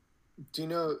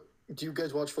 Do you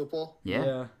guys watch football?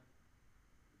 Yeah.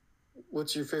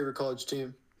 What's your favorite college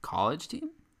team? College team?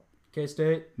 K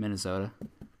State. Minnesota.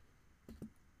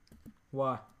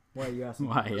 Why? Why are you asking?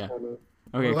 Why? Yeah. Well,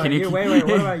 Okay. What Can about you? Wait.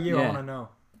 What about you? I Yeah. want to know.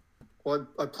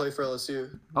 I play for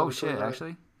LSU. Oh Number shit! 29.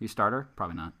 Actually, you starter?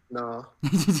 Probably not. No,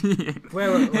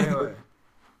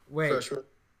 Wait. freshman.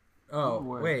 Oh,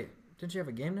 Word. wait. Didn't you have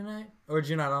a game tonight? Or did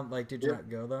you not? Did you Yeah. not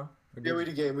go though? Or Yeah, we did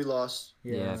had a game. We lost.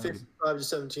 Yeah.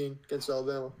 55-17 against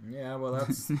Alabama. Yeah. Well,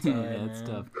 that's all Yeah, right, it's man.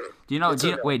 tough. Do you know? It's Do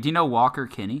you, okay. wait. Do you know Walker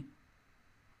Kinney?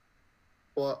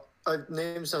 Well,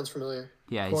 name sounds familiar.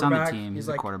 Yeah, he's on the Quarterback, team. He's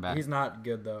a like, quarterback. He's not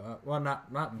good though. Well,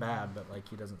 not bad, but like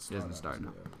he doesn't start. doesn't start, no.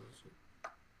 obviously.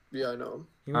 Yeah, I know him.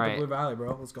 He went Alright. to Blue Valley,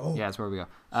 bro. Let's go. Yeah, that's where we go.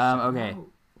 Okay.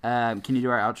 Can you do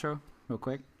our outro real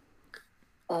quick?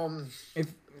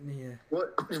 If yeah.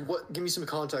 What? Give me some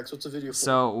context. What's the video for?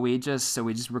 So we just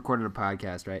recorded a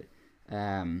podcast, right?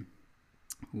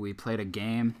 We played a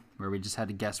game where we just had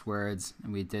to guess words,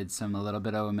 and we did a little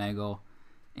bit of Omegle,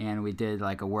 and we did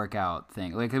like a workout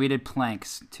thing. Like we did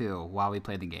planks too while we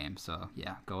played the game. So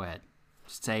yeah, go ahead.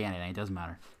 Just say anything. It doesn't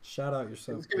matter. Shout out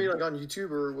yourself. It's gonna be like on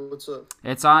YouTube or what's up?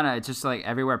 It's on. It's just like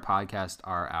everywhere podcasts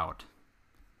are out.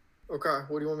 Okay,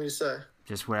 what do you want me to say?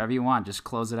 Just whatever you want. Just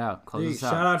close it out. Close Dude, this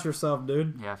shout out. out yourself,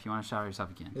 dude. Yeah, if you want to shout out yourself,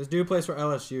 you can. This dude plays for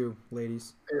LSU,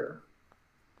 ladies. Yeah.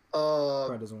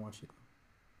 Probably doesn't watch you.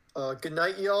 Good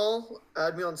night, y'all.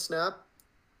 Add me on Snap.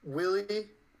 Willie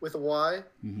with a Y.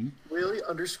 Mm-hmm. Willie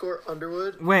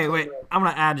 _Underwood. Wait. I'm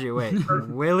gonna add you. Wait,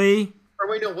 Willie. Or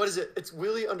wait, no. What is it? It's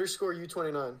Willie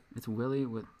 _U29. It's Willie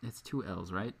with. It's 2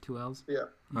 L's, right? 2 L's. Yeah.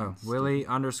 Oh, Willie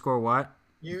 _ what?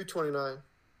 U29.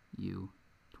 U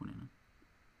 29.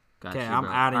 Got Okay, you, I'm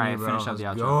bro. adding All you, right, bro. finish up the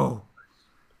Let's outro.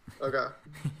 go. Okay.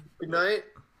 Good night.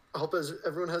 I hope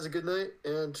everyone has a good night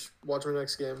and watch our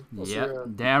next game. I'll see you Yep,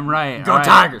 around. damn right. Go All right,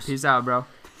 Tigers. Peace out, bro.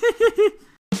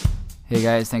 Hey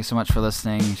guys, thanks so much for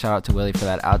listening. Shout out to Willie for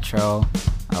that outro.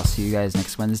 I'll see you guys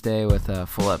next Wednesday with a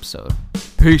full episode.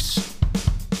 Peace.